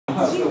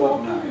I still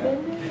wasn't out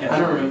yet. I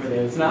don't remember that.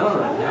 It's not on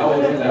right That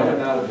now. would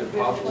not have been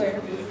possible. Yeah,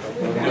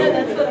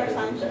 that's what our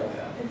sign says.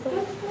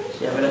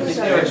 Yeah, but I think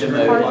they were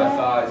demoted. I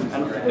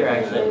don't think they're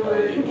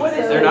actually.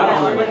 They're not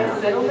on right now.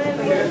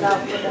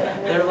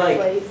 They're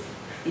like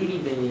itty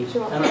bitty. I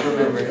don't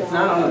remember. It's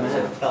not on the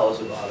map. Tell us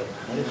about it.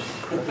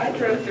 I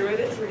drove through it,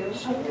 it's real.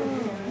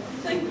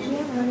 Thank you.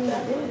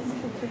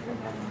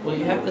 Well,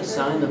 you have the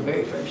sign the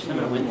very first time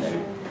I went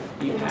there.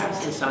 You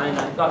pass the sign,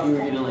 I thought you were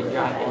gonna like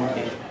drive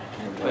into it.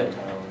 But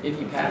if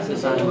you pass the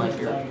sign like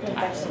you're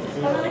passing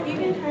it. I'm like, you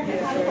can turn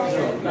it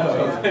out.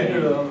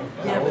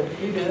 Yeah, but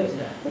who does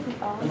that?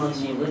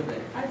 Unless you live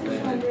there. I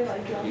just wonder,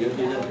 like, You gonna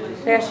do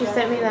that? Yeah, she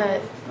sent me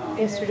that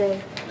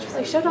yesterday. She's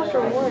like, show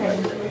Dr.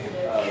 Warren.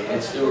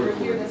 It's still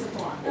recording.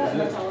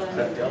 That's all I It's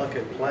know. a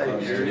delicate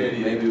place.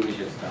 Maybe we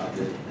should stop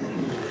it.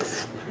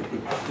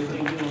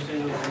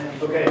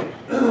 Okay,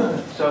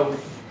 so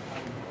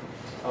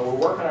we're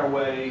working our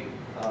way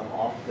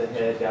off the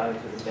head down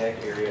into the neck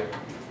area,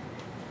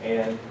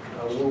 and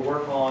we'll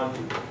work on,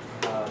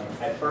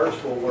 at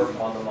first we'll work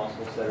on the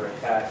muscles that are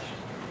attached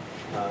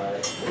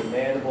to the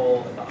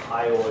mandible and the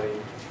hyoid,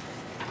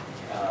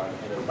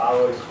 and the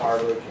thyroid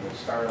cartilage and the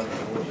sternum,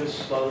 and we'll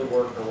just slowly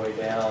work our way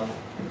down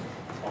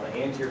on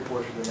the anterior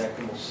portion of the neck,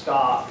 and we'll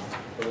stop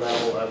the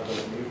level of the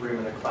manubrium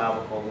and the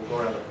clavicle. We'll go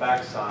around the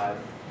backside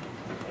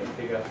and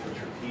pick up the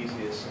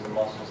trapezius and the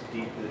muscles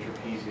deep to the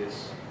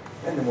trapezius,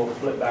 and then we'll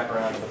flip back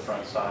around to the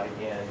front side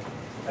again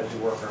as we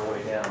work our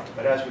way down.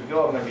 But as we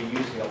go, I'm going to be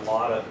using a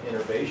lot of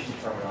innervation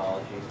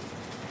terminology.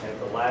 And during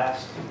the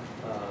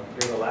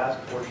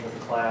last portion of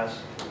the class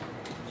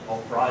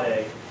on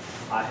Friday,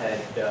 I had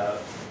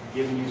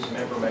given you some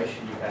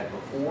information you had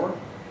before,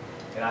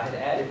 and I had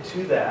added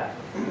to that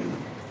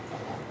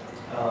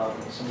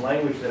some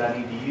language that I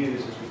need to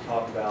use as we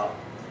talk about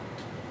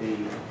the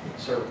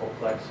cervical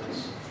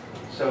plexus.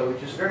 So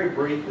just very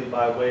briefly,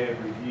 by way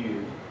of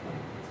review,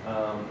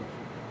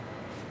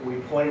 we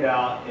pointed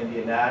out in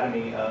the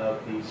anatomy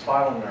of the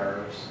spinal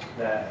nerves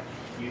that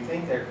you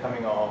think they're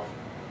coming off.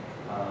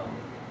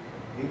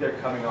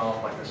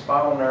 Like the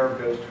spinal nerve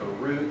goes to a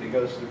root that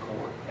goes to the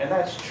cord, and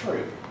that's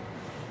true.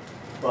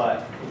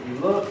 But if you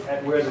look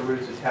at where the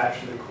roots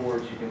attach to the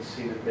cords, you can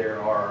see that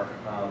there are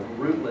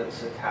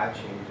rootlets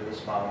attaching to the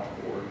spinal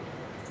cord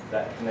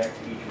that connect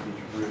to each of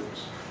these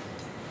roots.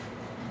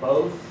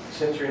 Both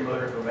sensory and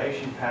motor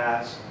information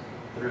pass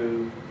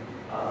through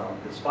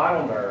the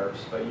spinal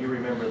nerves, but you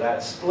remember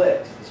that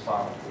split to the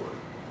spinal cord.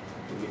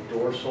 We get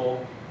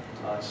dorsal,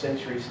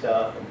 sensory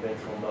stuff, and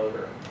ventral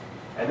motor.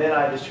 And then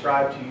I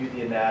described to you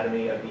the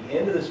anatomy of the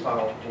end of the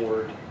spinal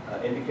cord,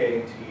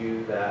 indicating to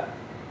you that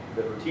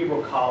the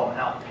vertebral column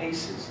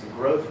outpaces the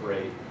growth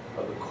rate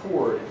of the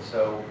cord, and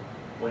so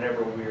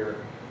whenever we're,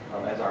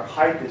 as our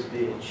height is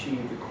being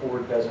achieved, the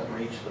cord doesn't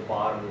reach the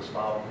bottom of the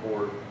spinal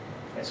cord,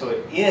 and so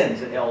it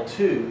ends at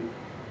L2,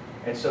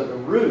 and so the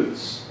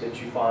roots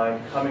that you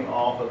find coming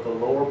off of the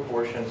lower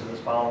portions of the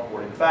spinal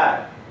cord, in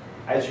fact,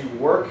 as you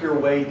work your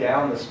way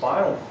down the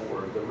spinal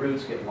cord, the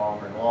roots get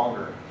longer and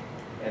longer,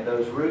 and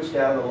those roots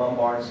down the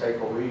lumbar and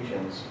sacral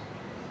regions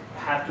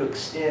have to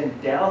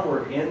extend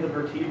downward in the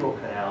vertebral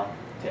canal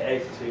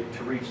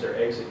to reach their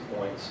exit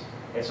points.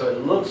 And so it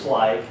looks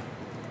like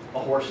a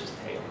horse's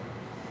tail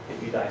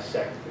if you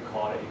dissect the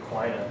cauda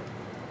equina.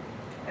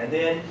 And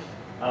then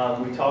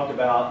we talked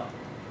about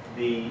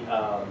the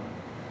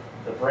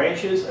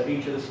branches of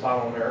each of the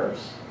spinal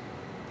nerves.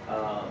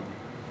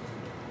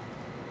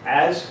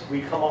 As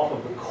we come off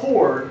of the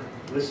cord,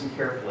 listen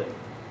carefully,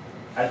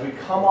 as we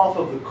come off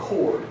of the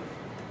cord,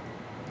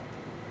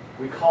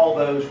 we call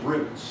those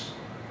roots.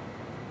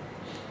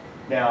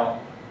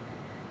 Now,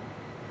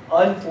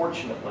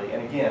 unfortunately,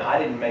 and again, I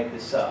didn't make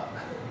this up,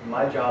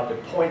 my job to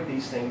point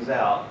these things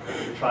out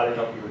to try to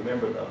help you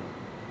remember them.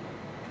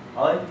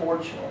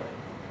 Unfortunately,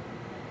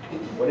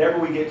 whenever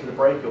we get to the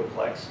brachial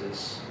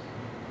plexus,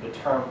 the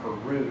term for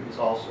root is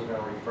also going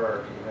to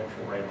refer to the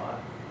ventral rami.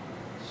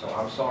 So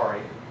I'm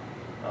sorry,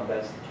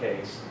 that's the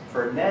case.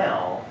 For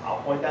now,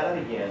 I'll point that out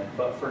again,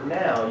 but for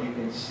now you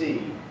can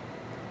see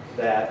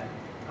that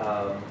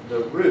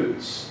the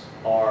roots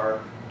are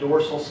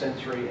dorsal,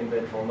 sensory, and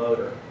ventral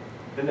motor.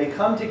 Then they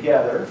come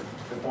together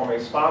to form a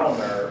spinal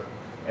nerve,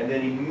 and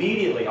then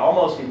immediately,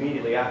 almost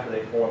immediately after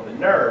they form the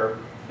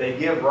nerve, they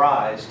give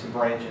rise to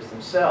branches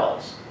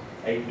themselves.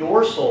 A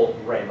dorsal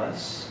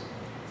ramus,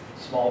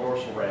 small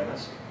dorsal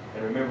ramus,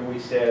 and remember we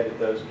said that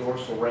those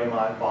dorsal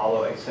rami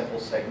follow a simple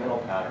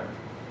segmental pattern.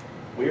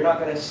 We're not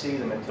going to see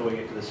them until we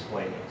get to the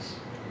splenius.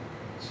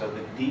 So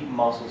the deep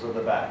muscles of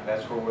the back,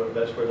 that's where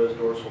those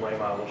dorsal rami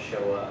will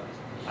show up.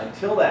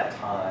 Until that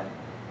time,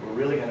 we're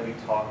really going to be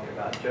talking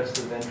about just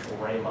the ventral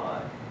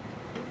rami.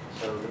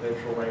 So the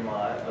ventral rami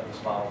of the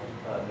spinal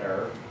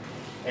nerve.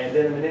 And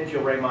then the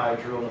meningeal rami I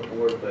drew on the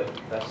board, but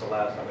that's the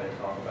last I'm going to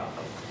talk about.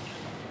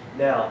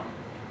 Now,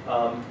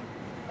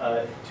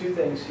 two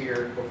things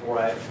here before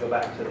I go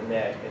back to the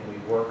neck and we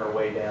work our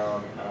way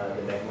down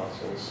the neck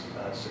muscles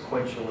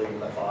sequentially and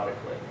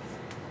methodically.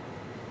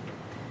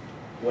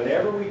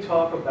 Whenever we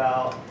talk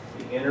about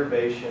the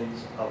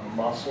innervations of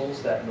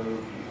muscles that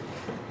move you,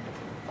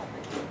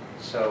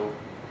 So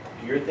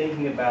you're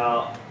thinking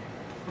about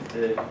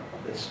the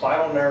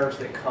spinal nerves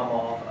that come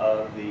off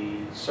of the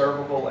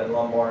cervical and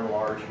lumbar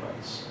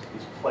enlargements,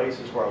 these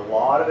places where a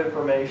lot of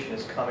information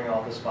is coming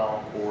off the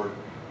spinal cord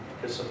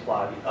to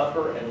supply the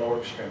upper and lower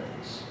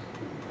extremities.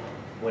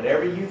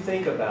 Whenever you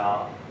think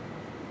about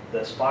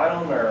the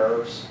spinal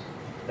nerves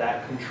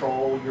that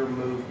control your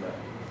movement,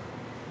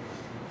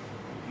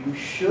 you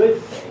should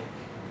think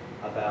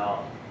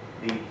about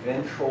the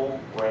ventral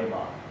rami.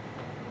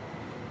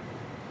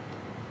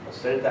 I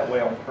said it that way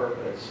on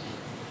purpose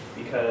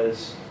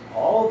because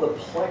all the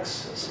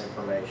plexus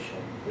information,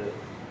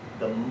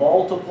 the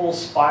multiple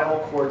spinal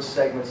cord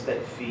segments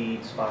that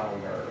feed spinal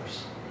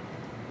nerves,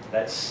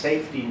 that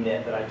safety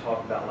net that I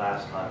talked about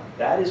last time,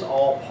 that is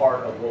all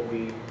part of what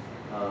we,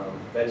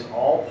 that is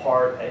all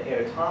part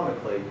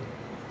anatomically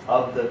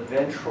of the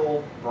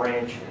ventral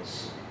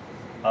branches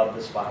of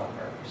the spinal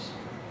nerves.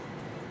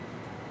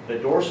 The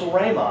dorsal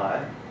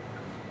rami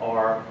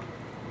are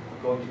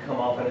going to come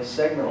off in a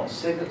segmental,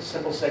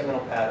 simple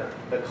segmental pattern.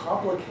 The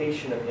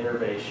complication of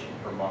innervation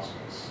for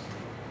muscles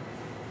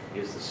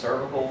is the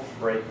cervical,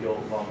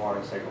 brachial, lumbar,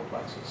 and sacral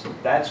plexus.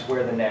 That's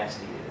where the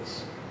nasty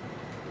is.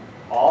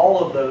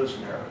 All of those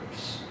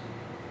nerves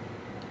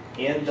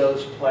in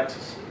those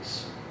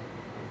plexuses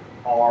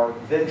are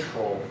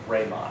ventral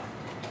rami.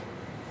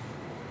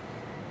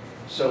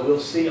 So we'll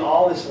see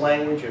all this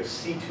language of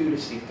C2 to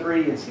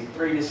C3 and C3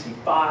 to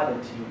C5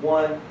 and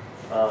T1.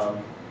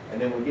 And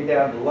then we get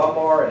down to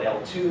lumbar and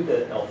L2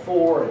 to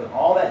L4 and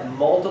all that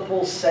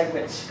multiple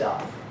segment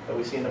stuff that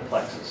we see in the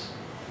plexus.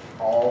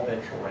 All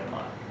ventral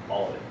rami,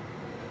 all of it.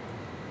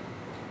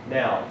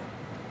 Now,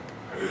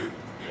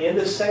 in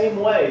the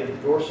same way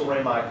that the dorsal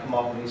rami come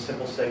off in these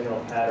simple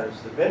segmental patterns,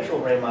 the ventral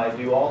rami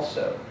do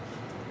also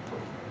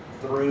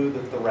through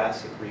the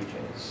thoracic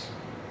regions.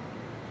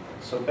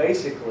 So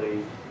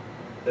basically,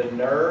 the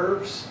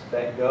nerves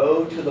that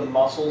go to the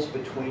muscles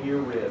between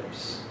your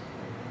ribs,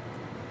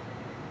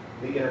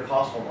 the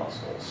intercostal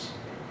muscles,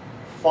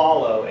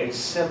 follow a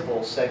simple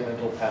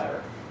segmental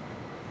pattern.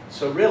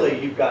 So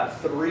really, you've got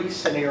three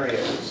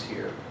scenarios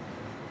here.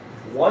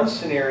 One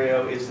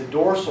scenario is the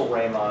dorsal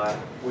rami,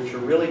 which are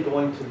really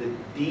going to the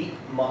deep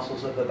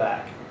muscles of the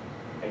back.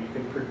 And you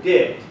can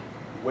predict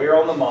where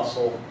on the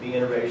muscle the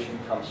innervation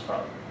comes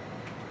from.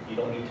 You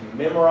don't need to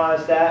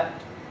memorize that.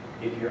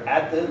 If you're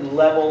at the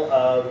level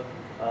of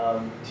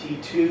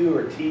T2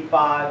 or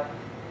T5,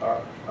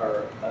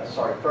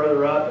 sorry,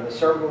 further up in the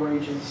cervical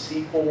region,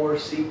 C4,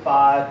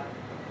 C5,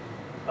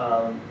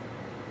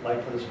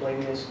 like for the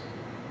splenius,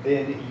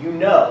 then you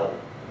know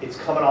it's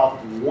coming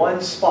off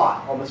one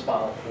spot on the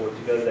spinal cord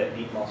to go to that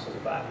deep muscle of the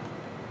back.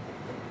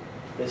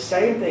 The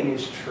same thing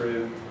is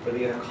true for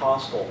the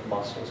intercostal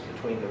muscles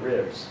between the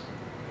ribs.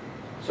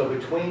 So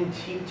between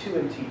T2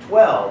 and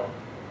T12,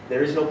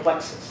 there is no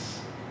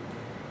plexus.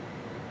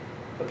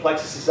 The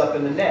plexus is up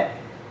in the neck,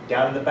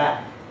 down in the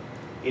back.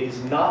 It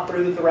is not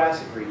through the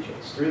thoracic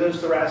regions. Through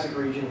those thoracic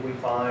regions, we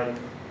find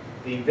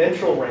the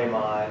ventral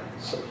rami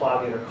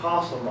supply the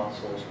intercostal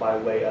muscles by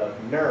way of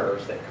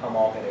nerves that come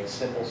off in a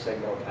simple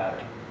segmental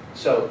pattern.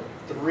 So,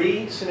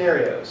 three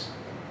scenarios.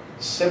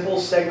 Simple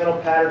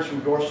segmental patterns from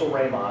dorsal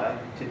rami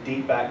to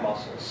deep back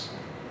muscles.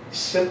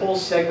 Simple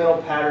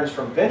segmental patterns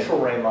from ventral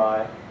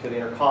rami to the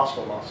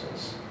intercostal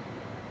muscles.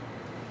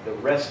 The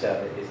rest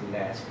of it is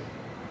nasty.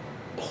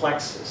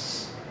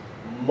 Plexus.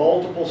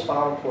 Multiple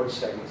spinal cord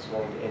segments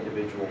going to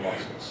individual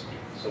muscles.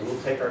 So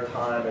we'll take our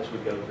time as we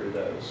go through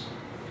those.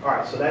 All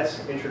right, so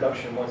that's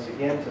introduction once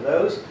again to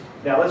those.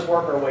 Now let's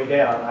work our way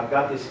down. I've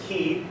got this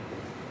key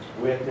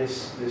with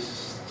this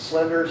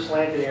slender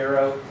slanted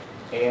arrow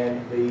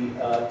and the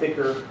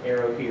thicker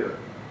arrow here.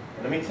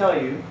 And let me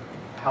tell you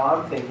how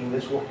I'm thinking.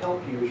 This will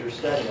help you as you're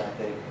studying, I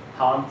think,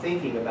 how I'm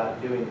thinking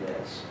about doing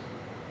this.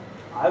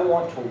 I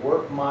want to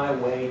work my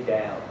way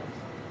down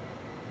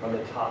from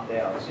the top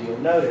down. So you'll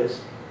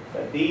notice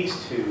that these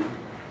two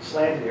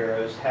slanted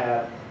arrows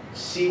have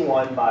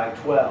C1 by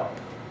 12.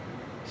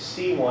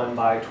 C1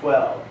 by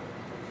 12.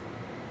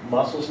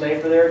 Muscles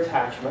made for their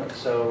attachment,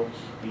 so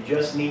you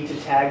just need to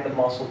tag the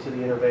muscle to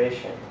the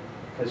innervation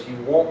because you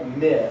won't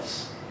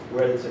miss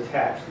where it's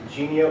attached. The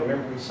genio,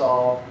 remember we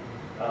saw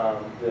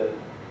the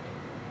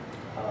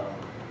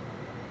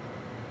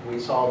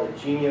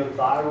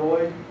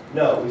geniothyroid?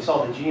 No, we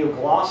saw the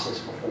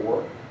genioglossus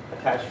before,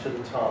 attached to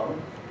the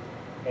tongue,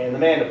 and the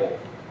mandible,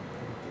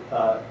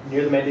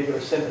 near the mandibular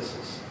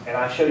symphysis. And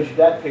I showed you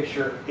that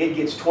picture. It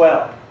gets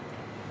 12,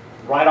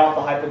 right off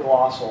the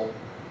hypoglossal,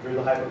 through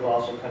the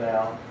hypoglossal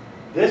canal.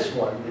 This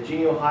one, the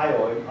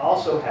geniohyoid,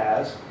 also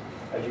has,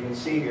 as you can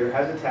see here,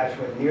 has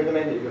attachment near the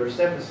mandibular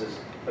symphysis.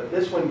 But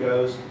this one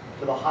goes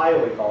to the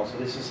hyoid bone. So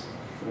this is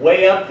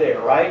way up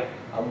there, right?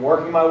 I'm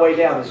working my way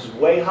down. This is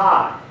way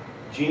high.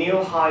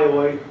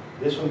 Geniohyoid,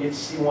 this one gets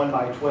C1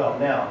 by 12.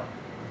 Now,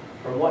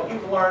 from what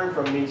you've learned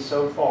from me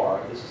so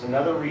far, this is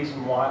another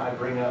reason why I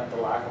bring up the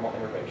lacrimal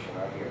innervation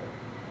right here.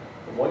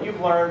 From what you've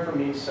learned from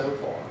me so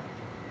far,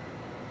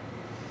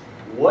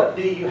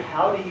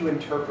 how do you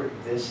interpret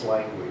this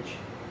language,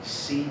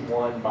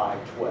 C1 by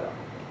 12?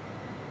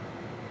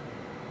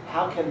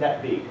 how can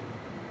that be?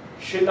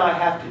 Shouldn't I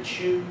have to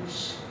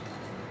choose?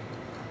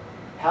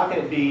 How can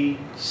it be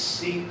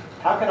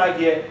how can I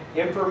get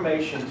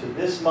information to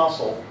this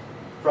muscle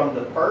from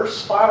the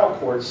first spinal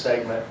cord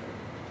segment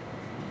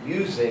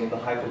using the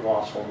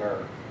hypoglossal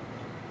nerve?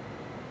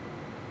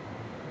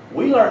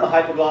 We learned the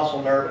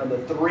hypoglossal nerve and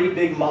the three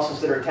big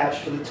muscles that are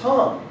attached to the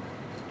tongue,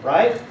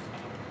 right?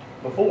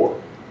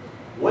 Before.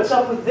 What's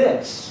up with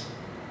this?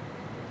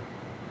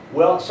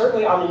 Well,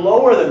 certainly I'm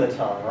lower than the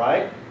tongue,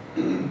 right?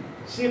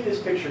 See if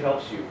this picture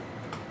helps you.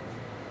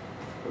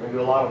 We're going to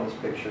do a lot on this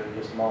picture in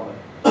just a moment.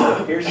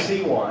 Here's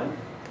C1.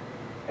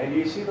 And do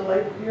you see the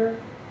label here?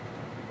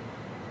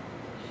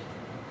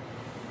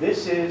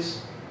 This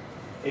is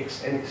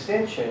an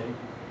extension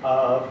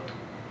of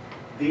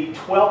the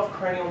 12th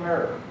cranial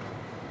nerve.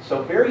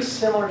 So very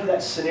similar to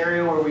that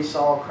scenario where we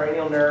saw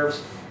cranial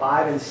nerves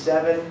 5 and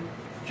 7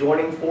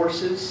 joining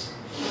forces.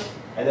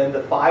 And then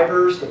the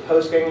fibers, the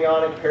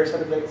postganglionic,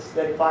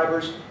 parasympathetic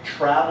fibers,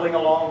 traveling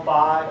along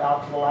 5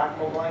 out to the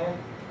lacrimal gland.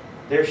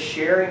 They're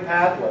sharing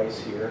pathways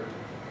here.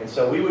 And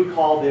so we would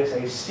call this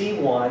a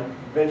C1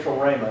 ventral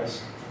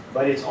ramus,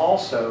 but it's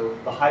also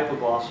the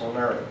hypoglossal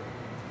nerve.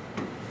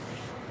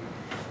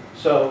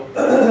 So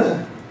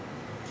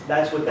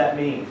that's what that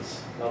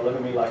means. Now look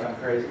at me like I'm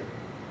crazy.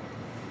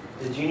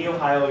 The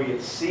geniohyoid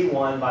gets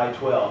C1 by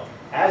 12,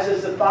 as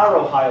is the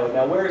thyrohyoid.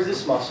 Now where is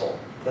this muscle?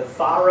 The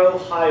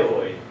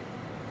thyrohyoid.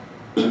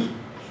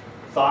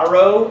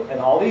 Thyro and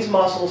all these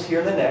muscles here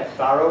in the neck,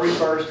 thyro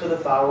refers to the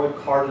thyroid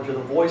cartilage or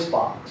the voice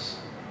box.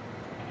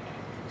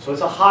 So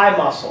it's a high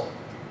muscle.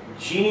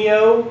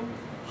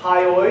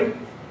 Geniohyoid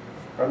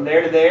from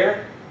there to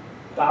there,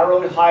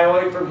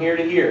 thyrohyoid from here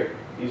to here.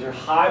 These are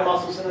high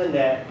muscles in the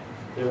neck.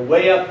 They're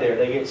way up there.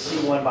 They get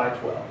C1 by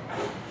 12.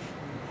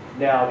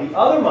 Now the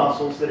other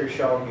muscles that are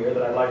shown here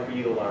that I'd like for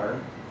you to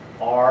learn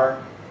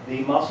are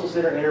the muscles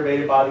that are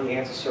innervated by the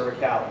ansa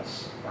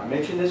cervicalis. I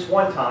mentioned this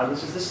one time.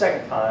 This is the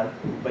second time,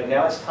 but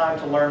now it's time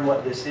to learn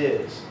what this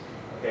is.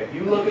 Okay, if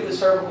you look at the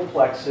cervical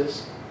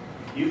plexus,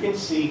 you can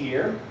see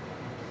here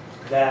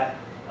that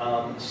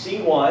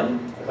C1,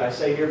 as I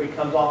say here,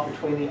 becomes off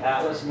between the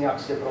atlas and the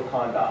occipital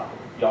condyle.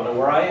 Y'all know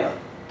where I am,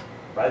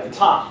 right at the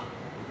top.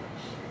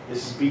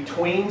 This is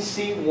between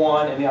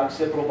C1 and the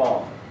occipital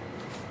bone.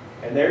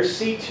 And there's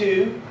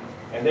C2,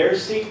 and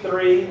there's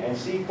C3, and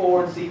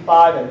C4, and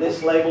C5, and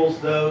this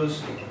labels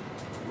those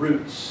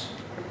roots.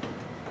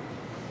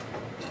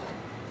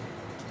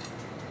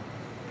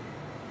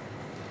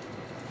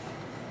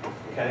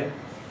 Okay?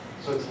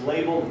 So it's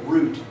labeled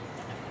root.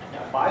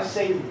 Now, if I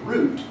say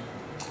root,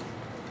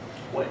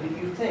 what do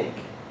you think?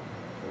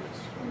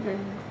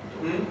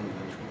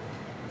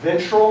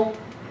 Ventral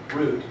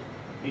root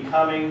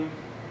becoming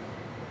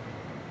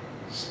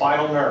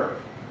spinal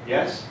nerve.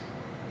 Yes?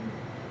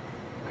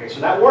 Okay, so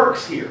that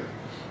works here.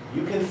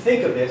 You can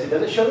think of this, it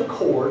doesn't show the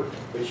cord,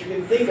 but you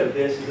can think of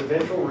this as a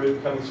ventral root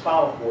becoming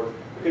spinal cord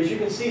because you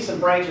can see some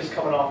branches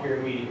coming off here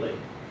immediately.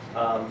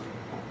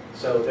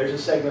 So there's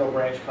a segmental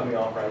branch coming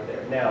off right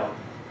there. Now,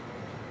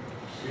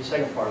 your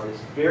second part of this,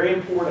 very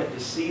important to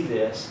see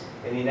this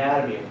in the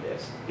anatomy of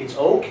this. It's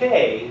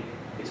okay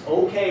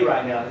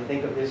right now to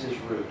think of this as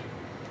root.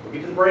 We'll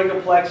get to the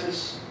brachial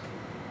plexus,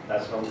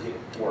 that's going to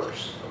get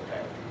worse.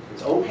 Okay?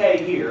 It's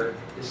okay here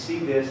to see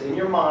this in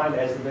your mind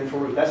as the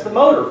ventral root. That's the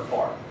motor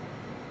part.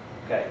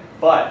 Okay,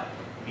 but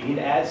you need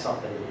to add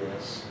something to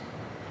this.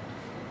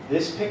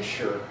 This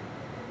picture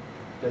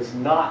does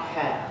not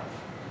have,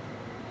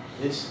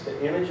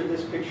 the image of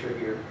this picture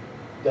here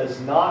does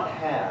not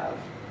have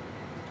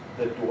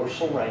the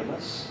dorsal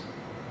ramus.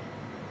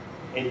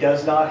 It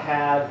does not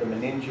have the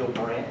meningeal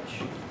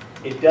branch.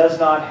 It does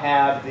not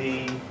have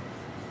the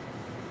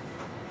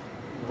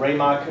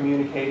rami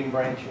communicating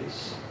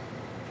branches.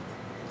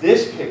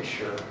 This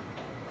picture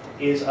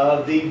is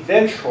of the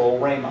ventral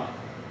rami.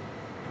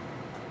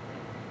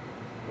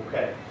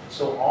 Okay,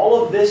 so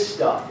all of this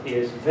stuff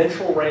is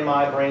ventral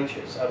rami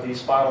branches of these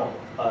spinal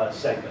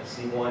segments,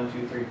 C1,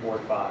 2, 3, 4,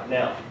 and 5.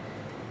 Now,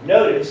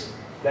 notice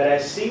that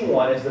as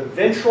C1, as the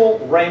ventral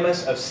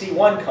ramus of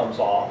C1 comes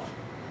off,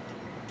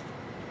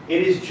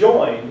 it is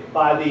joined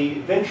by the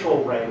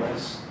ventral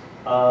ramus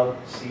of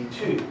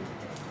C2.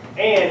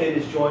 And it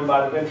is joined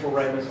by the ventral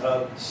ramus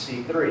of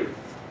C3.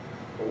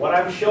 But what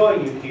I'm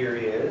showing you here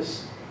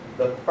is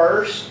the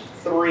first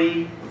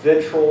 3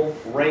 ventral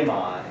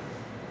rami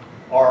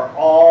are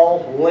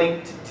all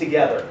linked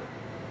together.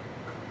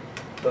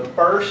 The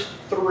first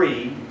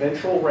 3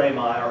 ventral rami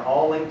are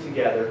all linked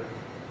together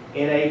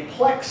in a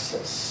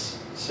plexus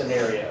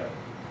scenario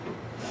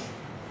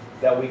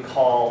that we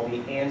call the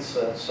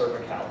ansa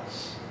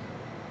cervicalis.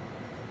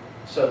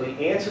 So the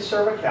ansa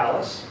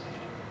cervicalis,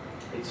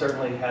 it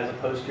certainly has a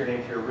posterior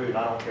and anterior root.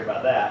 I don't care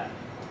about that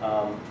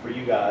for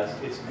you guys.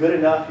 It's good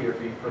enough here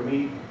for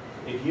me,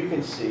 if you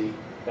can see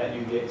that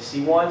you get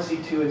C1,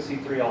 C2, and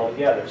C3 all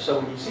together. So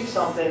when you see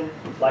something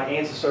like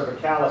ansa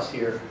cervicalis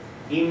here,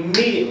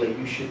 immediately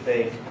you should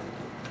think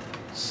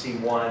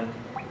C1,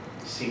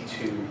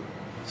 C2,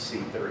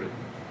 C3.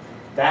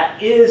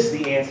 That is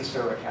the ansa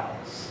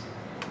cervicalis.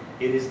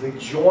 It is the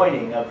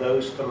joining of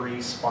those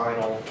three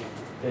spinal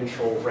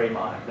ventral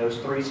rami, those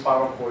three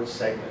spinal cord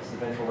segments, the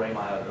ventral rami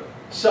of them.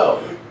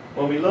 So,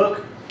 when we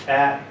look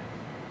at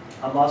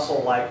a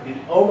muscle like the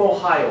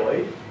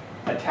omohyoid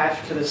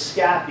attached to the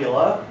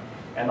scapula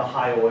and the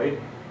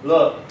hyoid,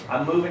 look,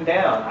 I'm moving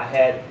down. I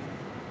had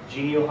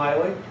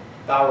geniohyoid,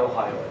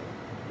 thyrohyoid.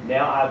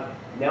 Now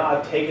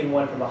I've taken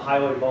one from the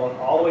hyoid bone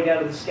all the way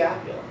down to the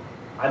scapula.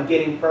 I'm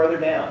getting further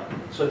down.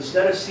 So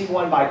instead of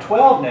C1 by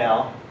 12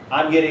 now,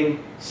 I'm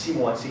getting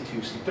C1, C2,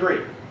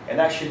 C3. And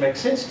that should make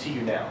sense to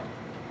you now.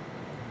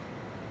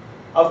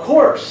 Of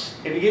course,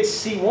 if it gets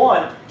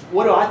C1,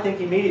 what do I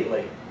think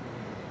immediately?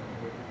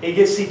 It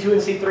gets C2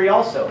 and C3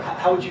 also.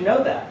 How would you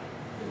know that?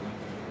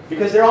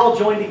 Because they're all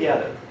joined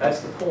together. That's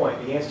the point,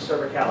 the ansa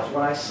cervicalis.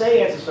 When I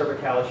say ansa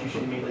cervicalis, you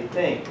should immediately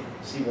think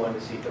C1 to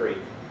C3.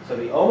 So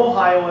the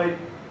omohyoid,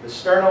 the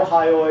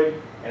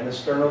sternohyoid, and the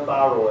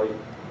sternothyroid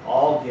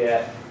all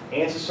get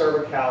ansa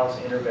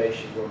cervicalis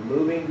innervation. We're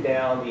moving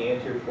down the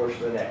anterior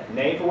portion of the neck.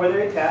 Name for where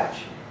they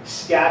attach,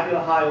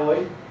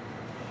 scapula-hyoid.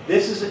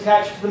 This is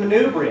attached to the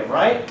manubrium,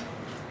 right?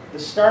 The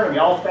sternum,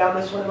 y'all found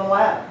this one in the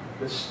lab.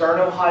 The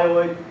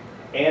sternohyoid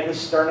and the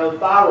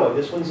sternothyroid.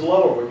 This one's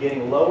lower. We're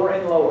getting lower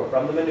and lower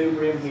from the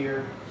manubrium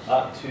here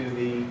up to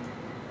the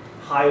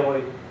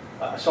hyoid,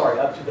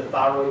 up to the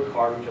thyroid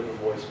cartilage of the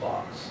voice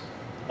box.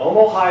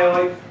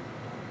 Omohyoid,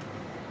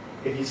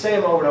 if you say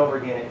them over and over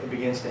again, it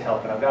begins to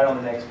help. And I've got it on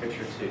the next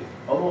picture too.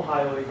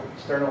 Omohyoid,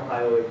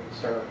 sternothyroid,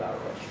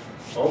 sternothyroid.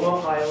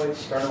 Omohyoid,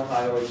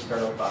 sternothyroid,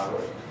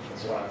 sternothyroid. And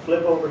so when I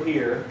flip over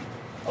here,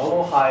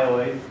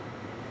 omohyoid,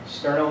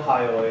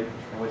 sternohyoid,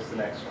 and what's the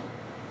next one?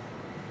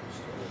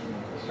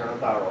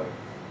 Sternothyroid.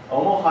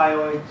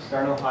 Omohyoid,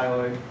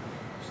 sternohyoid,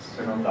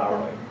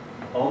 sternothyroid.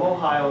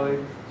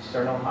 Omohyoid,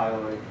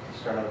 sternohyoid,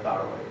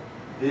 sternothyroid.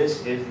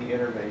 This is the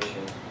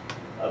innervation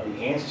of the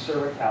ansa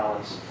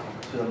cervicalis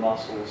to the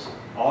muscles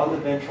on the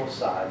ventral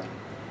side,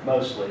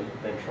 mostly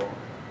ventral.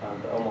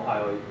 The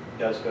omohyoid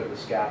does go to the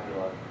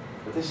scapula.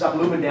 But this is, I'm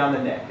moving down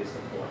the neck is the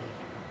point.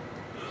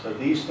 So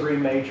these three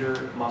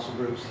major muscle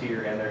groups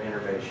here and their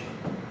innervation.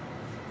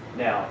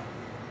 Now,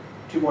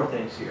 two more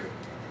things here.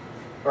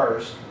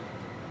 First,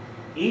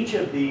 each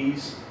of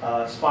these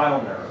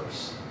spinal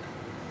nerves,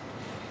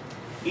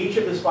 each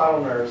of the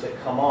spinal nerves that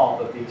come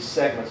off of these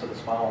segments of the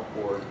spinal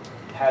cord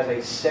has a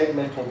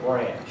segmental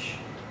branch.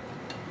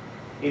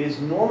 It is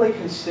normally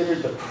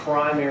considered the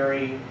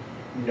primary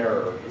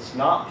nerve. It's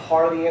not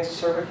part of the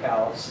ansa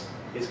cervicalis.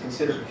 It's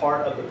considered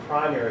part of the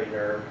primary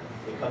nerve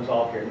that comes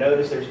off here.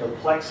 Notice there's no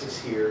plexus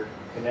here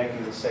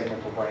connecting the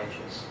segmental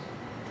branches.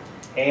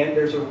 And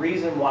there's a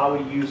reason why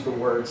we use the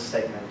word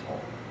segmental.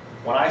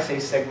 When I say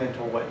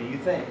segmental, what do you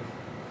think?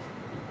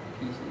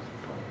 Pieces.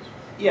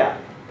 Yeah,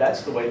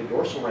 that's the way the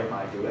dorsal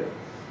rami do it.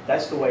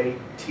 That's the way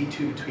T2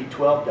 to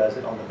T12 does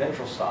it on the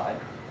ventral side.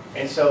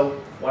 And so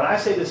when I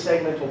say the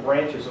segmental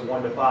branches of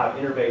 1 to 5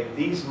 innervate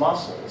these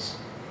muscles,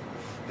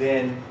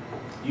 then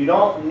you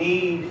don't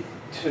need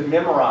to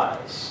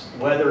memorize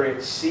whether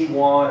it's C1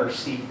 or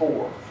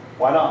C4.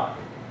 Why not?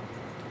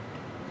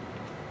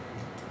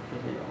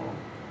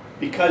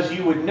 Because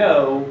you would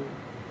know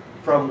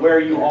from where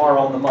you are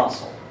on the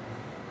muscle.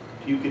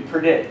 You could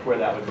predict where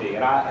that would be.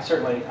 And I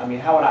certainly, I mean,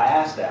 how would I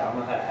ask that? I don't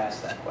know how to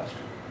ask that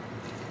question.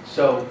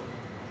 So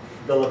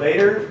the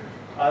levator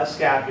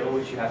scapula,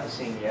 which you haven't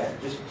seen yet,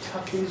 just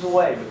tuck these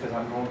away because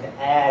I'm going to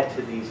add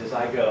to these as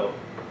I go.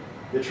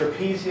 The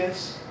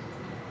trapezius,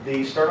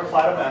 the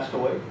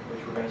sternocleidomastoid,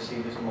 which we're going to see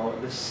in just a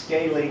moment, the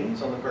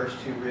scalenes on the first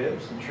two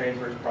ribs and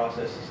transverse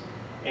processes,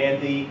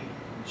 and the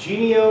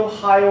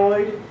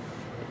geniohyoid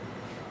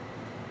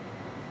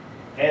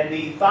and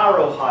the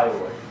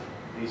thyrohyoid.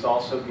 These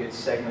also get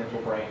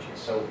segmental branches.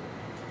 So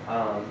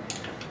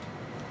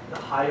the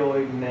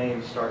hyoid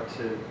names start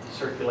to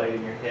circulate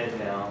in your head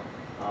now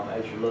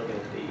as you're looking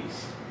at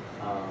these.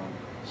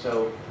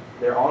 So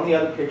they're on the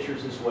other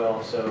pictures as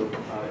well, so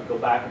go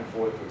back and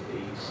forth with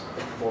these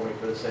for me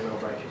for the segmental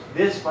branches.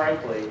 This,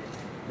 frankly,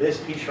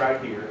 this piece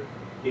right here,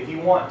 if you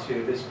want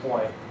to, at this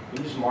point, you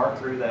can just mark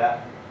through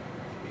that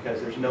because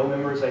there's no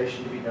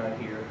memorization to be done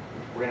here.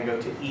 We're going to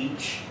go to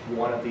each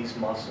one of these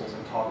muscles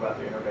and talk about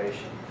their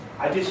innervation.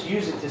 I just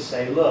use it to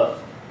say, look,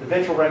 the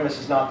ventral ramus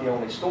is not the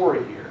only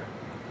story here.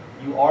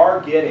 You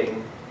are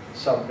getting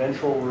some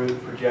ventral root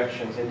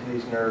projections into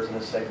these nerves in a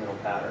segmental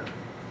pattern.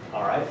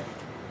 All right?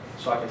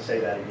 So I can say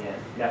that again.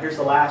 Now here's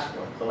the last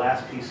one, the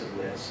last piece of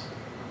this.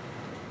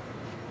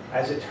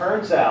 As it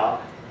turns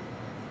out,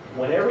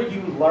 whenever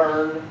you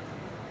learn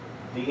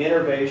the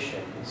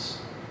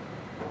innervations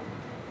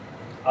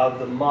of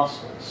the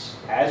muscles,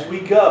 as we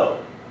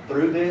go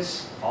through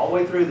this, all the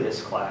way through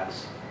this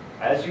class,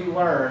 as you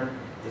learn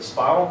the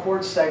spinal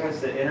cord segments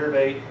that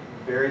innervate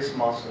various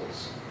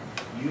muscles,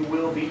 you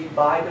will be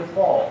by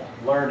default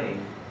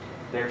learning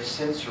their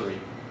sensory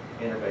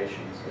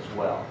innervations as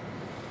well.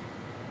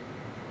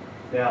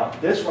 Now,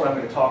 this one I'm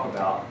going to talk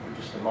about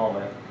for just a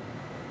moment,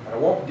 and I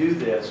won't do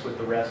this with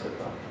the rest of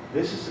them.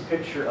 This is a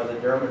picture of the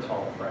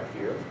dermatome right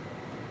here.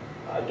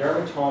 A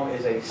dermatome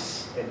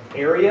is an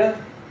area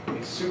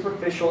a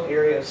superficial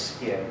area of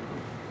skin,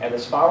 and the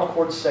spinal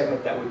cord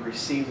segment that would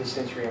receive the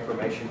sensory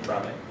information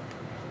from it.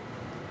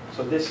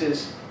 So this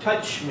is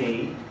touch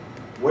me.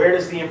 Where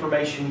does the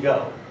information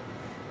go?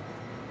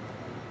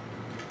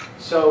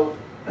 So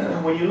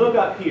when you look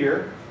up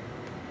here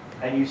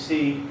and you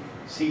see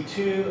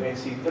C2 and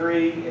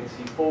C3 and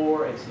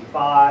C4 and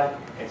C5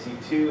 and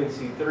C2 and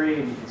C3,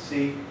 and you can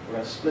see we're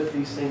going to split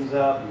these things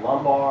up,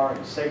 lumbar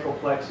and sacral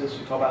plexus.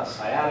 We talk about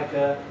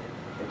sciatica.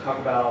 We talk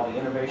about all the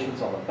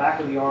innervations on the back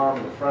of the arm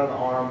and the front of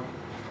the arm.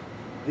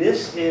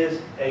 This is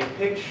a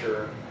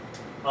picture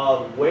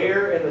of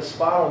where in the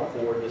spinal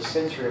cord the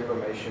sensory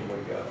information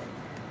would go.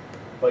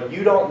 But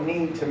you don't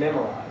need to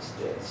memorize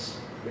this,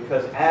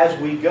 because as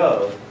we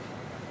go,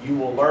 you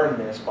will learn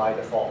this by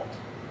default.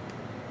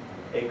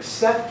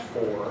 Except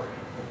for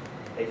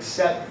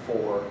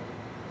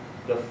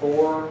the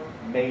 4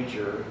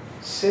 major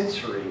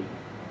sensory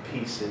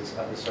pieces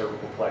of the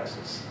cervical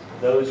plexus.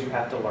 Those you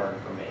have to learn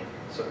from me.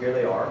 So here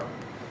they are.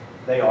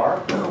 They are,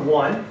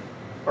 one,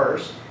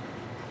 first,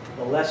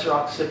 the lesser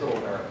occipital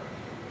nerve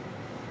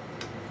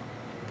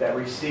that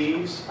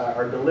receives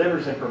or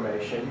delivers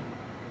information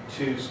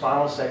to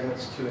spinal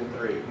segments 2 and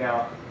 3.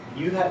 Now,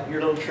 you have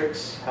your little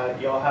tricks,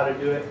 y'all how to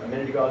do it. A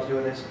minute ago I was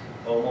doing this.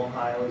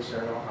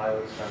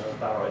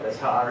 Omohyoesternothyroid. That's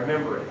how I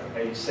remember it.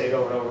 Okay, you say it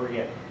over and over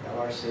again.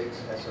 LR6,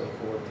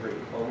 SO4, 3.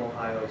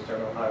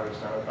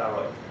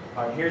 Omohyoesternothyroid.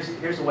 All right,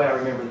 here's the way I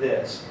remember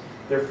this.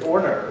 There are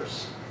 4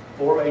 nerves,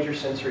 4 major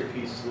sensory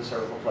pieces of the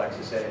cervical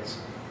plexus, and it's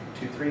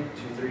 2, 3, 2,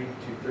 3, 2,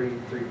 3,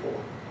 3,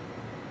 4.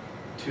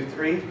 2,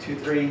 3, 2,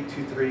 3,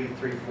 2, 3,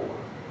 3, 4.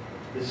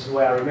 This is the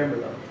way I remember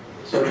them.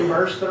 So the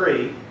first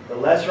 3, the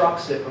lesser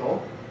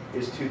occipital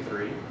is 2,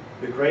 3.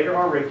 The greater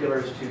auricular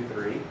is 2,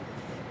 3.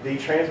 The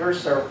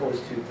transverse cervical is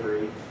 2,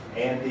 3.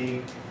 And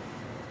the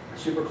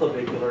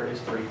supraclavicular is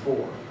 3,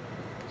 4.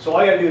 So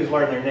all you got to do is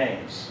learn their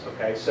names.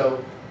 Okay,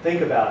 so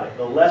think about it.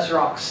 The lesser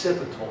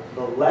occipital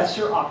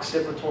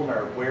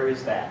nerve, where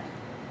is that?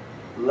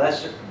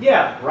 Lesser,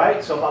 yeah,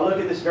 right? So if I look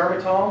at this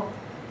dermatome,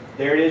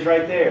 there it is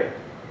right there.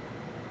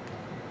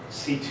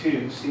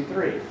 C2,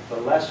 C3, the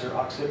lesser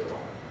occipital.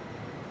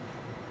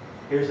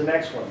 Here's the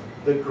next one.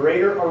 The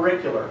greater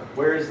auricular,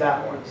 where is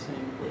that one?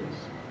 Same place.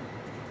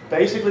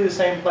 Basically the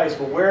same place,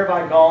 but where have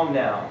I gone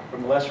now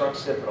from the lesser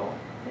occipital?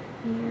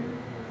 Here.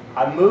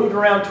 I moved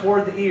around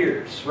toward the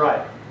ears,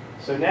 right.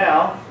 So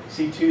now,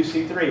 C2,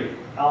 C3,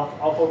 off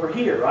over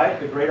here, right?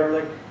 The greater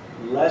auricular,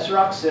 lesser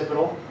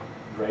occipital,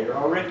 greater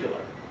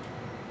auricular.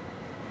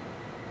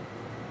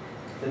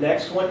 The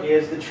next one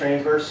is the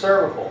transverse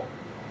cervical.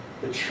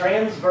 The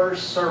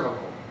transverse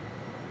cervical.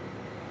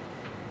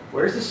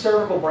 Where's the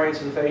cervical branch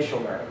of the facial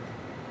nerve?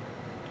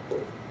 This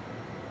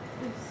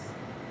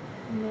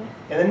neck.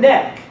 In the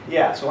neck.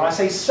 Yeah, so when I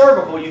say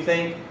cervical, you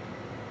think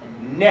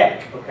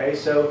neck. Okay,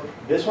 so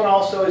this one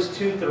also is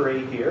 2,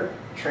 3 here,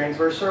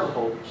 transverse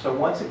cervical. So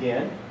once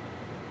again,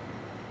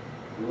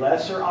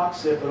 lesser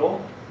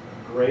occipital,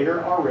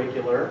 greater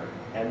auricular,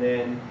 and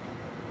then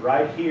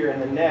right here in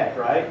the neck,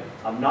 right?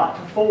 I'm not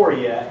to 4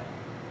 yet.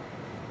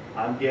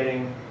 I'm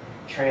getting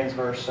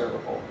transverse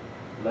cervical.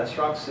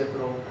 Lesser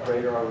occipital,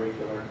 greater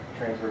auricular,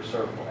 transverse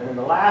cervical. And then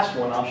the last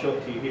one, I'll show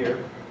it to you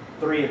here,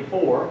 3 and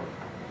 4.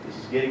 This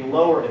is getting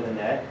lower in the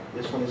neck.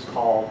 This one is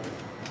called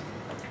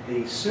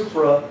the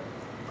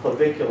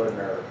supraclavicular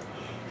nerve.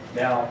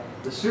 Now,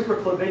 the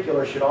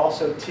supraclavicular should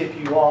also tip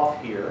you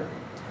off here.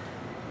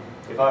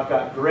 If I've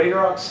got greater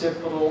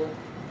occipital,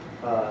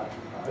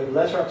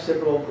 lesser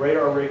occipital,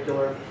 greater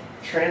auricular,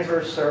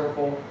 transverse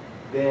cervical,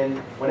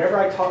 then whenever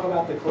I talk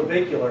about the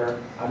clavicular,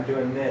 I'm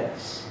doing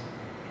this.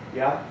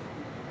 Yeah?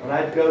 When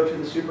I go to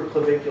the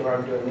supraclavicular,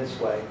 I'm doing this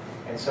way.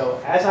 And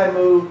so as I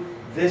move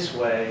this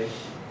way,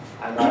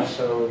 I'm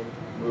also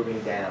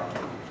moving down.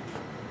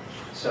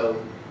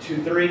 So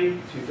 2, 3,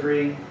 2,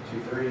 3,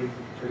 2, 3,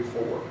 3,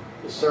 4.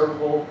 The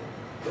cervical,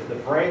 the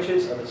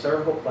branches of the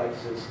cervical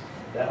plexus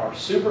that are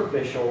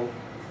superficial,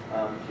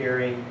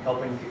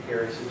 helping to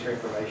carry sensory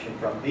information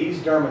from these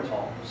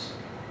dermatomes.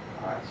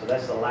 All right, so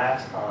that's the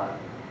last time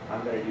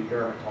I'm going to do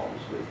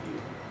dermatomes with you.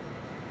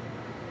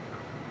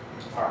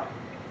 All right.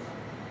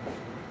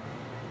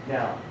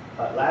 Now,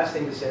 last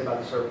thing to say about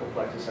the cervical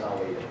plexus, and I'll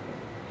leave it.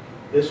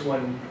 This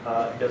one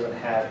doesn't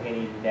have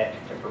any neck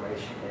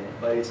information in it,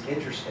 but it's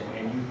interesting,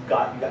 and you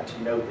got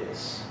to know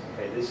this.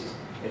 Okay, this is,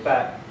 in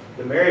fact,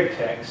 the Merriam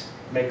text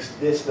makes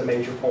this the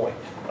major point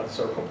of the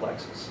cervical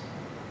plexus.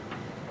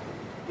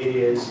 It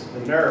is the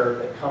nerve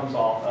that comes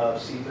off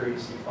of C3 to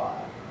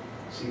C5.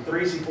 C3,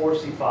 C4,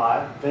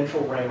 C5,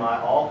 ventral rami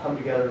all come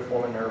together to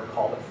form a nerve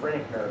called the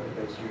phrenic nerve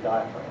that goes to your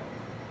diaphragm.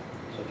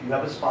 So if you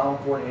have a spinal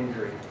cord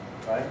injury,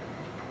 right?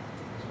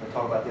 So I'm going to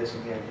talk about this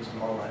again in just a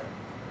moment.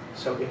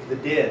 So if the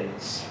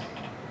dens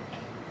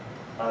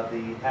of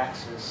the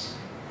axis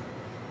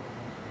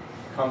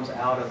comes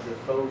out of the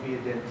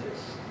fovea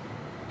dentis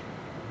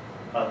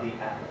of the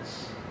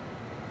atlas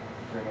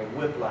during a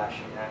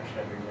whiplashing action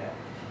of your neck,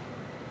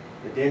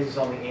 the dens is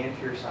on the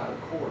anterior side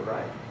of the cord,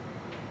 right?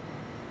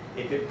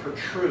 If it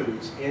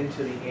protrudes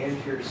into the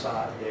anterior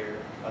side there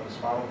of the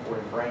spinal cord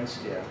and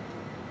brainstem,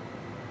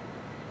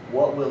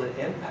 What will it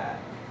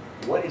impact?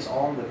 What is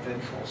on the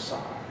ventral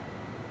side?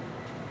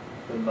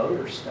 The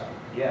motor stuff,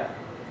 yeah.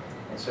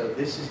 And so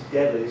this is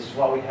deadly. This is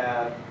why we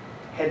have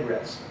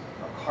headrests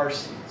or car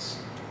seats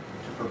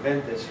to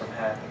prevent this from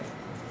happening.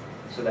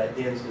 So that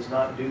DENS does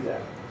not do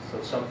that.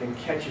 So something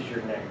catches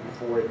your neck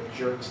before it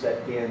jerks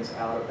that DENS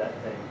out of that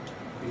thing.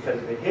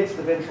 Because if it hits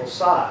the ventral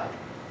side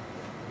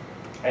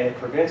and it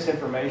prevents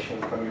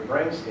information from your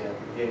brainstem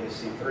from getting to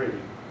C3,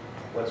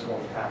 what's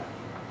going to happen?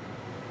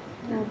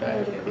 You're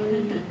back.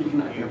 You're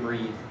not going to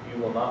breathe.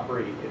 You will not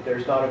breathe. If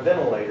there's not a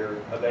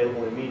ventilator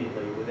available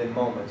immediately within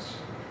moments,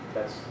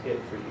 that's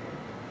it for you.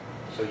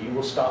 So you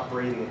will stop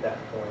breathing at that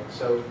point.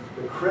 So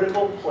the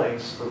critical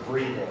place for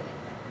breathing,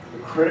 the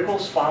critical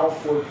spinal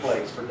cord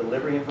place for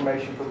delivering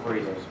information for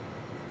breathing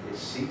is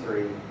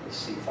C3 to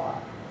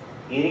C5.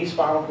 Any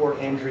spinal cord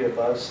injury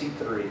above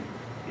C3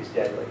 is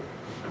deadly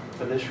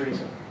for this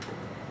reason.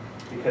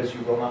 Because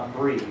you will not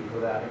breathe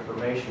without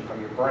information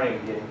from your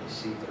brain getting to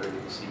C3 to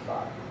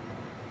C5.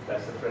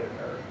 That's the phrenic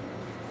nerve.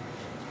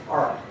 All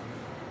right.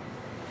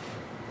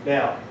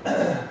 Now,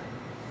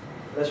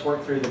 let's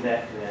work through the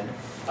neck then.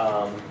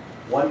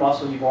 One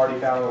muscle you've already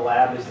found in the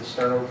lab is the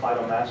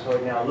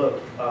sternocleidomastoid. Now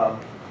look,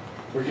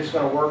 we're just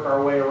going to work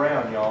our way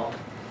around, y'all.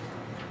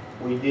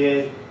 We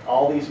did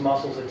all these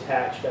muscles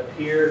attached up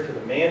here to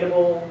the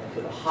mandible, and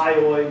to the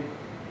hyoid,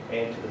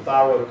 and to the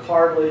thyroid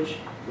cartilage.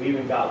 We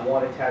even got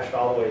one attached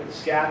all the way to the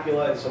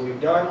scapula. And so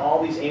we've done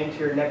all these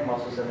anterior neck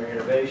muscles and their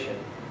innervation.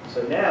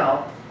 So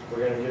now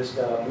we're going to just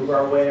move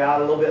our way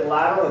out a little bit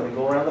lateral and then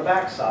go around the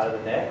back side of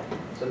the neck.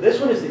 So this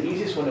one is the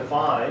easiest one to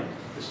find,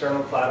 the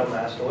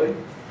sternocleidomastoid.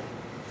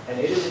 And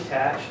it is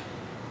attached,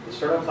 the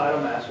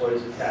sternocleidomastoid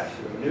is attached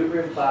to the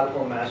manubrium,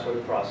 clavicle, and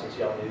mastoid process.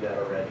 Y'all knew that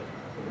already.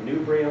 The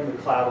manubrium,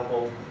 the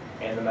clavicle,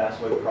 and the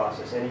mastoid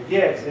process. And it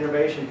gets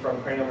innervation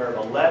from cranial nerve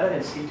 11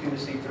 and C2 to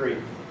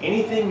C3.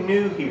 Anything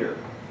new here?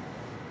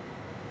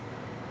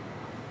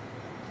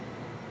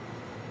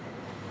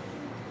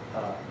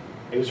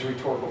 It was a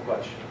rhetorical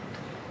question.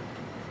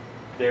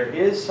 There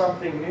is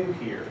something new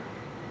here.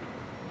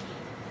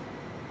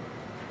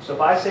 So if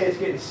I say it's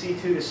getting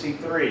C2 to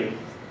C3,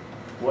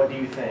 what do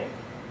you think?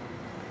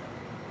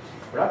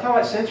 We're not talking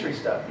about sensory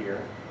stuff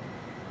here.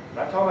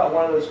 We're not talking about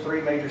one of those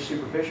three major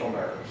superficial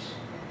nerves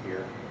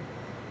here.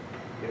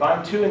 If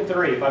I'm 2 and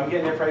 3, if I'm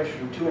getting information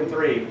from 2 and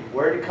 3,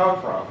 where did it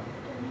come from?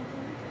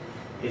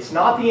 It's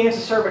not the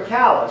ansa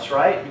cervicalis,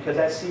 right? Because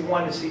that's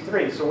C1 to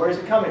C3. So where's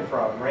it coming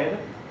from, Miranda?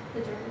 The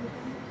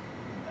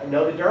dermatome.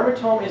 No, the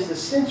dermatome is the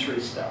sensory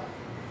stuff.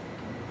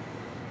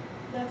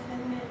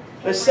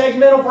 The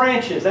segmental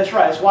branches, that's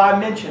right. That's why I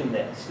mentioned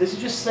this. This is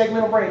just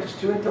segmental branches,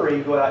 2 and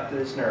 3 go out to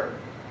this nerve.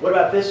 What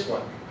about this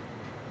one?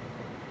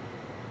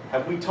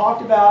 Have we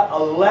talked about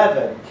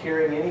 11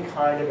 carrying any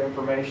kind of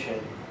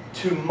information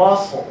to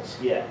muscles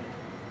yet?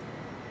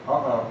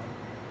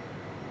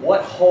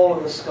 What hole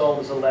in the skull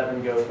does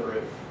 11 go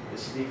through?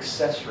 This is the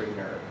accessory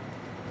nerve.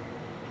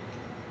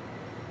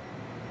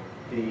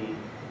 The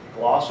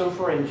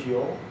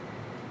glossopharyngeal,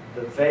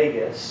 the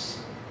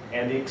vagus,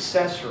 and the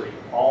accessory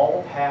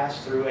all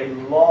pass through a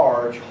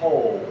large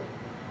hole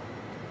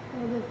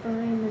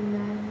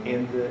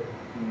in the,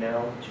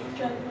 no,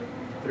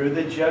 through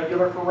the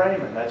jugular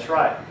foramen, that's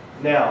right.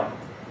 Now,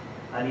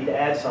 I need to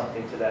add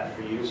something to that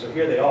for you. So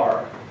here they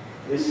are.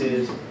 This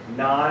is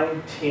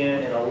 9,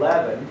 10, and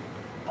 11.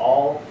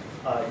 All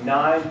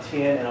 9,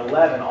 10, and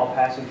 11 all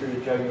passing through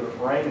the jugular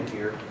foramen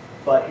here.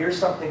 But here's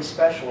something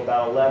special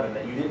about 11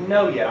 that you didn't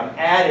know yet. I'm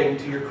adding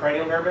to your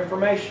cranial nerve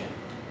information.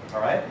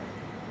 All right?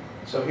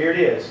 So here it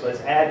is.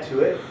 Let's add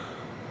to it.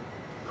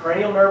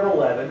 Cranial nerve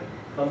 11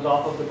 comes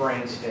off of the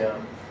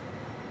brainstem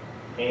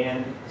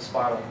and the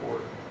spinal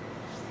cord.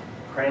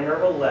 Cranial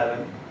nerve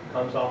 11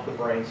 comes off the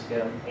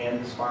brainstem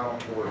and the spinal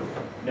cord.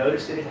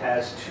 Notice that it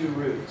has two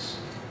roots.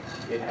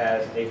 It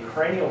has a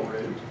cranial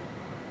root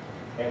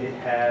and it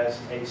has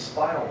a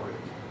spinal root.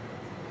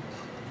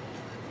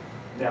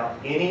 Now,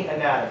 any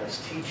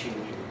anatomist teaching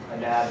you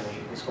anatomy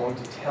is going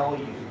to tell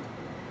you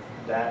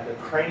that the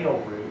cranial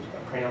root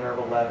of cranial nerve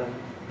 11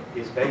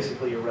 is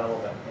basically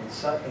irrelevant.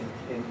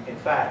 In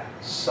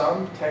fact,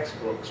 some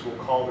textbooks will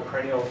call the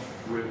cranial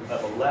root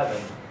of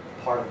 11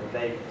 part of the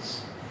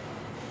vagus.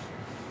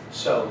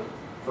 So,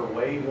 for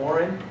Wade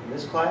Warren in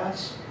this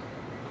class,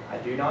 I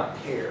do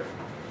not care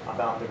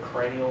about the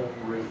cranial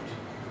root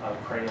of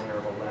cranial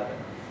nerve 11.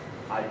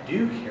 I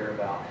do care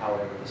about,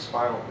 however, the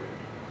spinal root.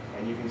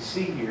 And you can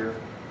see here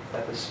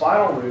that the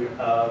spinal root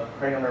of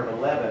cranial nerve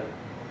 11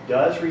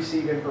 does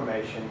receive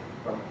information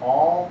from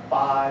all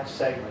 5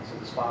 segments of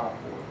the spinal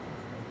cord.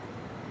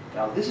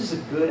 Now, this is a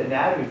good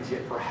anatomy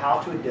tip for how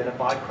to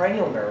identify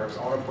cranial nerves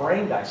on a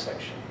brain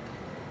dissection.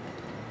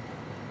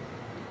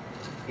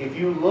 If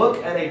you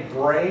look at a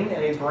brain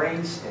and a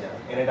brainstem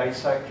in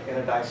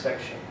a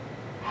dissection,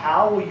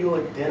 how will you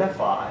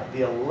identify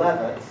the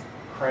 11th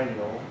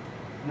cranial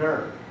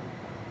nerve?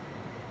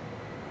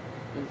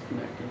 It's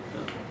connected.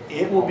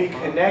 It will be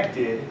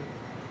connected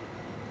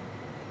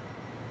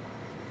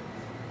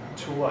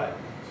to what?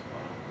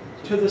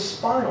 To the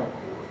spinal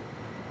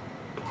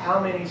cord. How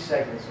many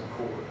segments of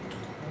cord?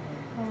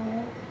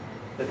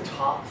 the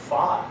top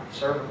 5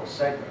 cervical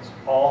segments,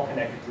 all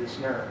connected to this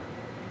nerve.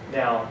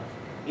 Now,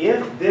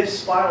 if this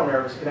spinal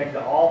nerve is connected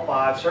to all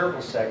 5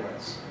 cervical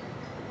segments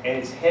and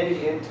it's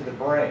headed into the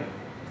brain,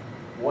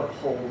 what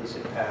hole does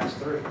it pass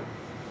through?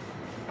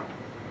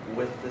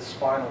 With the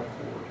spinal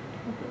cord,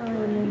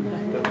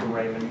 the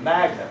foramen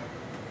magnum.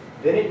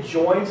 Then it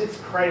joins its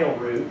cranial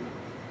root,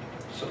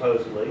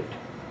 supposedly,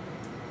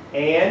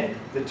 and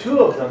the two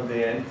of them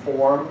then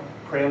form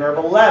cranial nerve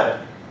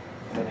 11.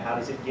 And then how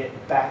does it get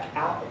back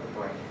out of the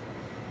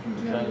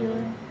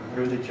brain?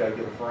 Through the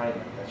jugular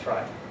foramen. That's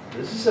right.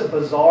 This is a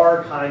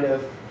bizarre kind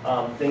of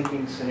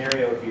thinking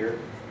scenario here,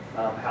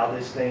 how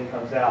this thing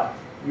comes out.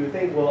 You would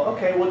think, well,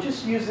 okay, we'll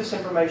just use this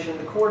information in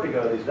the cord to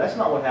go to these. That's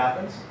not what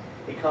happens.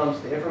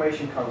 The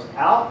information comes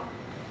out.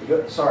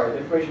 The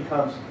information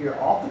comes here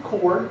off the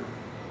cord,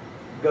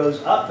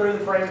 goes up through the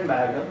foramen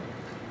magnum,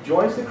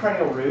 joins the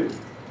cranial root,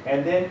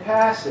 and then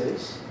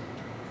passes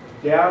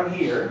down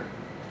here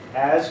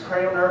as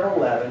cranial nerve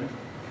 11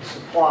 to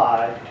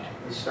supply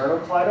the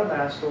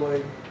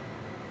sternocleidomastoid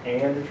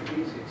and the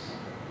trapezius.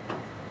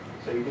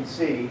 So you can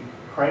see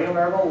cranial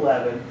nerve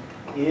 11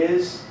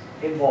 is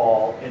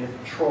involved in the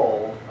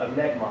control of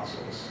neck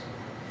muscles.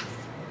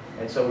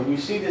 And so when you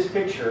see this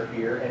picture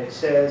here and it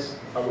says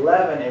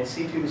 11 and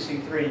C2 to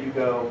C3, you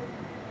go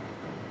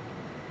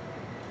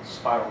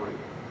spinal root.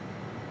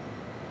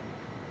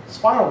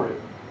 Spinal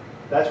root.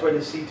 That's where the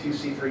C2,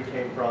 C3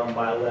 came from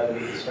by 11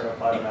 to the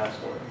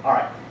sternocleidomastoid. All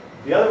right.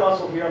 The other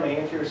muscle here on the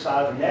anterior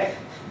side of the neck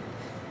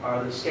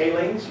are the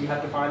scalenes. You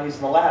have to find these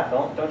in the lab,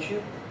 don't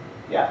you?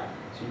 Yeah.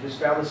 So you just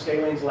found the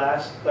scalenes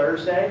last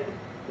Thursday.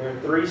 There are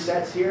 3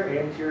 sets here,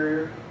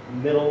 anterior,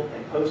 middle,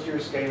 and posterior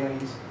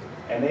scalenes,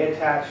 and they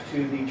attach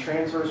to the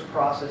transverse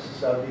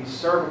processes of these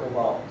cervical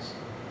bones.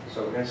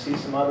 So we're going to see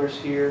some others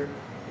here.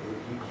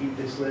 You keep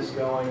this list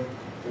going.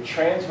 The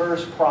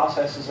transverse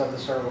processes of the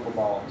cervical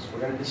bones. We're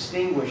going to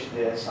distinguish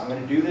this. I'm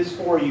going to do this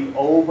for you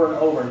over and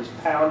over and just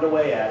pound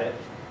away at it.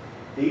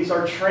 These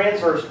are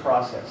transverse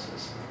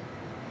processes.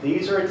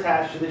 These are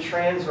attached to the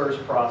transverse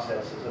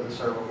processes of the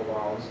cervical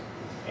bones,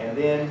 and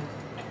then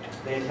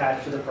they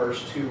attach to the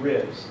first 2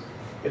 ribs.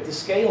 If the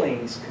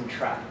scalenes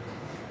contract,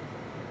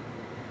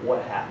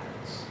 what happens?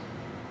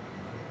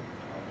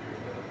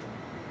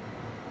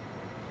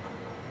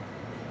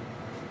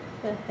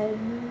 The head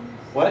moves.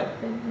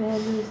 What? The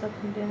head moves up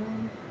and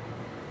down.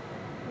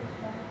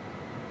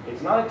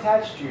 It's not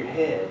attached to your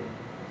head.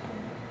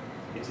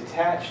 It's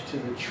attached to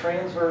the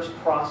transverse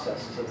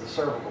processes of the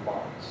cervical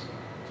bones.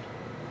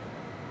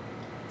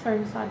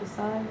 Turn side to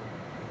side.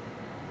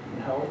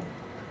 No.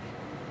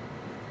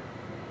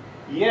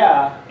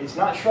 Yeah, it's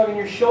not shrugging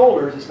your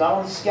shoulders. It's not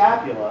on the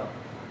scapula.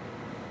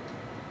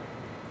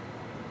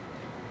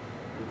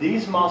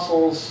 These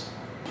muscles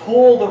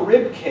pull the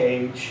rib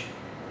cage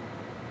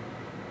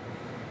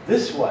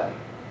this way.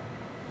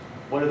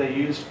 What are they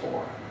used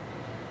for?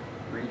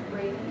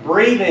 Breathing.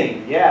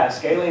 Breathing. Yeah,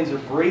 scalenes are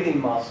breathing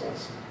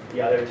muscles.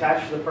 Yeah, they're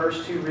attached to the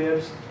first 2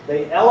 ribs.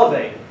 They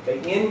elevate, they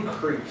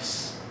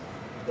increase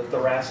the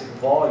thoracic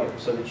volume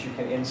so that you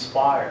can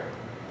inspire.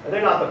 Now,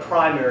 they're not the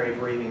primary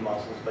breathing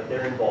muscles, but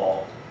they're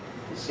involved.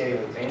 The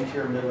scalenes,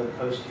 anterior, middle, and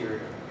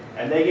posterior.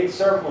 And they get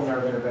cervical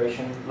nerve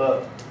innervation.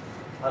 Look,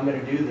 I'm going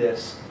to do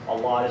this a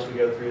lot as we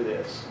go through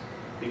this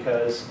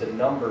because the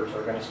numbers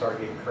are going to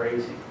start getting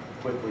crazy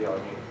quickly on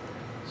you.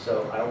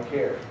 So I don't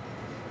care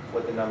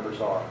what the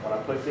numbers are. When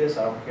I put this,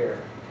 I don't care.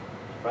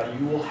 Right?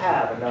 You will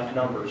have enough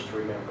numbers to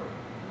remember.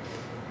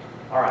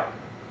 All right,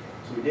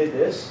 so we did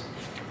this.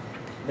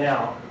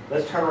 Now,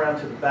 let's turn around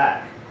to the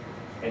back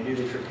and do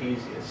the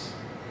trapezius.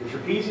 The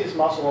trapezius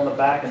muscle on the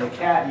back in the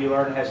cat, you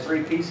learned, has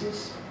 3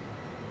 pieces.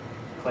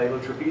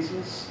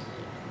 Clavotrapezius,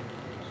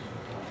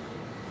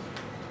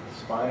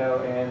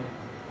 spino, and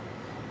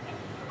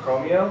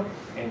acromio.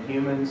 In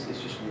humans,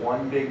 it's just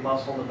one big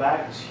muscle in the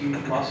back, this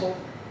huge muscle.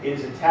 It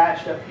is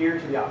attached up here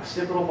to the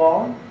occipital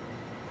bone.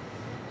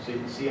 So you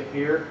can see up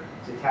here,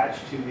 it's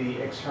attached to the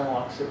external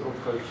occipital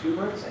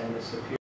protuberance and the superior